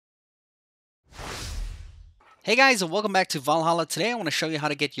Hey guys, and welcome back to Valhalla. Today I want to show you how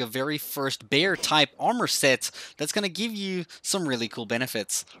to get your very first bear type armor set that's going to give you some really cool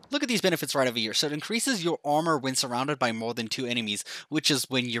benefits. Look at these benefits right over here. So it increases your armor when surrounded by more than 2 enemies, which is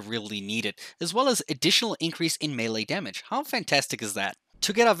when you really need it, as well as additional increase in melee damage. How fantastic is that?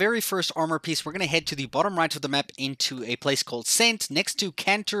 To get our very first armor piece, we're going to head to the bottom right of the map into a place called Scent next to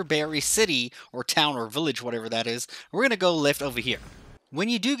Canterbury City, or town or village, whatever that is. We're going to go left over here. When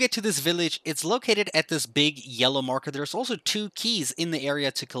you do get to this village, it's located at this big yellow marker. There's also 2 keys in the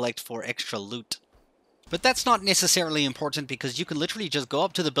area to collect for extra loot. But that's not necessarily important because you can literally just go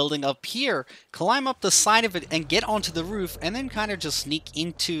up to the building up here, climb up the side of it and get onto the roof, and then kind of just sneak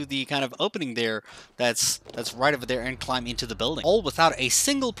into the kind of opening there that's right over there and climb into the building. All without a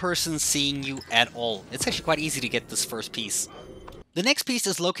single person seeing you at all. It's actually quite easy to get this first piece. The next piece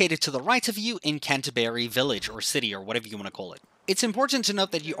is located to the right of you in Canterbury Village, or City, or whatever you want to call it. It's important to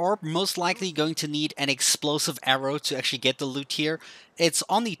note that you are most likely going to need an explosive arrow to actually get the loot here. It's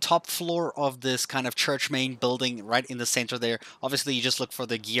on the top floor of this kind of church main building right in the center there. Obviously, you just look for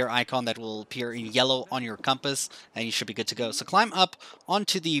the gear icon that will appear in yellow on your compass, and you should be good to go. So climb up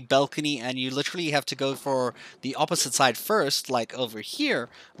onto the balcony, and you literally have to go for the opposite side first, like over here,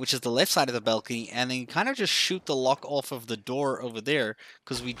 which is the left side of the balcony, and then kind of just shoot the lock off of the door over there,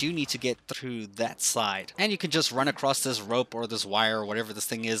 because we do need to get through that side. And you can just run across this rope or this wire or whatever this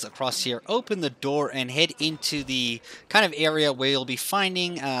thing is across here, open the door, and head into the kind of area where you'll be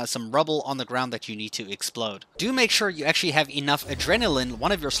finding some rubble on the ground that you need to explode. Do make sure you actually have enough adrenaline,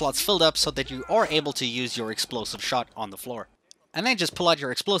 one of your slots filled up, so that you are able to use your explosive shot on the floor. And then just pull out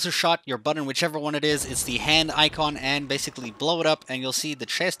your explosive shot, your button, whichever one it is. It's the hand icon, and basically blow it up, and you'll see the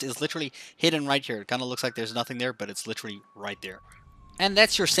chest is literally hidden right here. It kind of looks like there's nothing there, but it's literally right there. And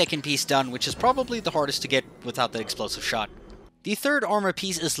that's your second piece done, which is probably the hardest to get without the explosive shot. The third armor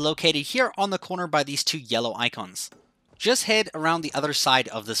piece is located here on the corner by these 2 yellow icons. Just head around the other side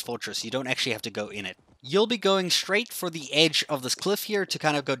of this fortress. You don't actually have to go in it. You'll be going straight for the edge of this cliff here to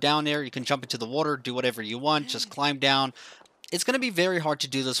kind of go down there. You can jump into the water, do whatever you want, just climb down. It's going to be very hard to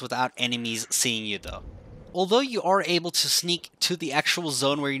do this without enemies seeing you though. Although you are able to sneak to the actual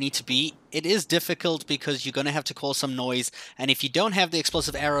zone where you need to be, it is difficult because you're going to have to cause some noise, and if you don't have the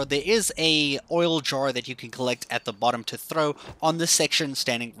explosive arrow, there is a oil jar that you can collect at the bottom to throw on this section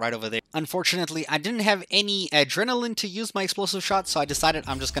standing right over there. Unfortunately, I didn't have any adrenaline to use my explosive shot, so I decided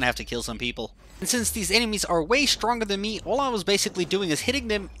I'm just going to have to kill some people. And since these enemies are way stronger than me, all I was basically doing is hitting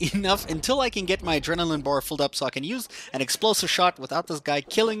them enough until I can get my adrenaline bar filled up so I can use an explosive shot without this guy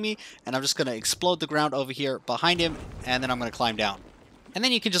killing me, and I'm just going to explode the ground over here behind him, and then I'm going to climb down. And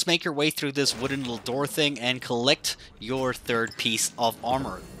then you can just make your way through this wooden little door thing and collect your third piece of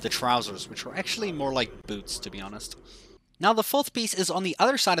armor, the trousers, which are actually more like boots, to be honest. Now the fourth piece is on the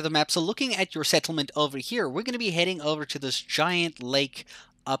other side of the map, so looking at your settlement over here, we're going to be heading over to this giant lake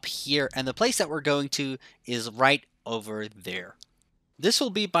up here, and the place that we're going to is right over there. This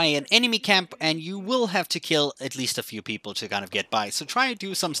will be by an enemy camp, and you will have to kill at least a few people to kind of get by. So try and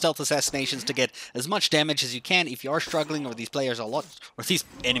do some stealth assassinations to get as much damage as you can. If you are struggling, or these players are or these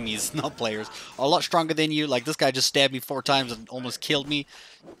enemies, not players, are a lot stronger than you, like this guy just stabbed me 4 times and almost killed me,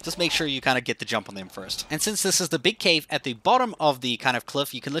 just make sure you kind of get the jump on them first. And since this is the big cave at the bottom of the kind of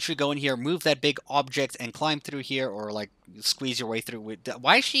cliff, you can literally go in here, move that big object, and climb through here, or like squeeze your way through.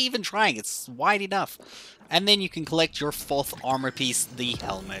 Why is she even trying? It's wide enough. And then you can collect your 4th armor piece, the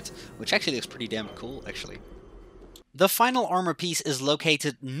helmet, which actually looks pretty damn cool, actually. The final armor piece is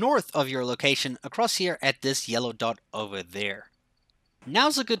located north of your location, across here at this yellow dot over there.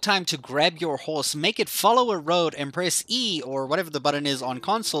 Now's a good time to grab your horse, make it follow a road, and press E, or whatever the button is on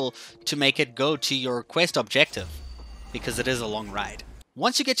console, to make it go to your quest objective, because it is a long ride.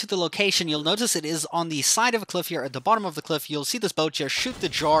 Once you get to the location, you'll notice it is on the side of a cliff here. At the bottom of the cliff, you'll see this boat here. Shoot the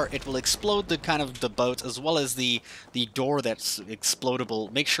jar, it will explode the boat, as well as the door that's explodable.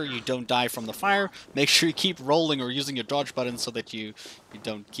 Make sure you don't die from the fire. Make sure you keep rolling or using your dodge button so that you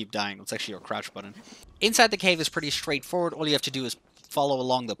don't keep dying. It's actually your crouch button. Inside the cave is pretty straightforward. All you have to do is follow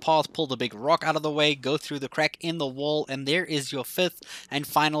along the path, pull the big rock out of the way, go through the crack in the wall, and there is your 5th and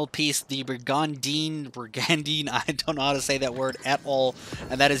final piece, the Brigandine, I don't know how to say that word at all,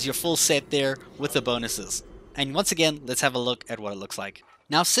 and that is your full set there with the bonuses. And once again, let's have a look at what it looks like.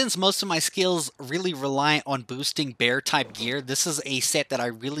 Now, since most of my skills really rely on boosting bear type gear, this is a set that I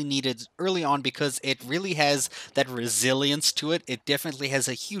really needed early on because it really has that resilience to it. It definitely has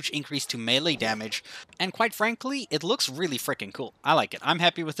a huge increase to melee damage, and quite frankly, it looks really freaking cool. I like it. I'm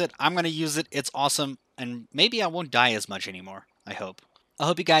happy with it. I'm going to use it. It's awesome, and maybe I won't die as much anymore. I hope. I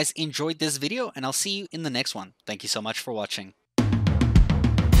hope you guys enjoyed this video, and I'll see you in the next one. Thank you so much for watching.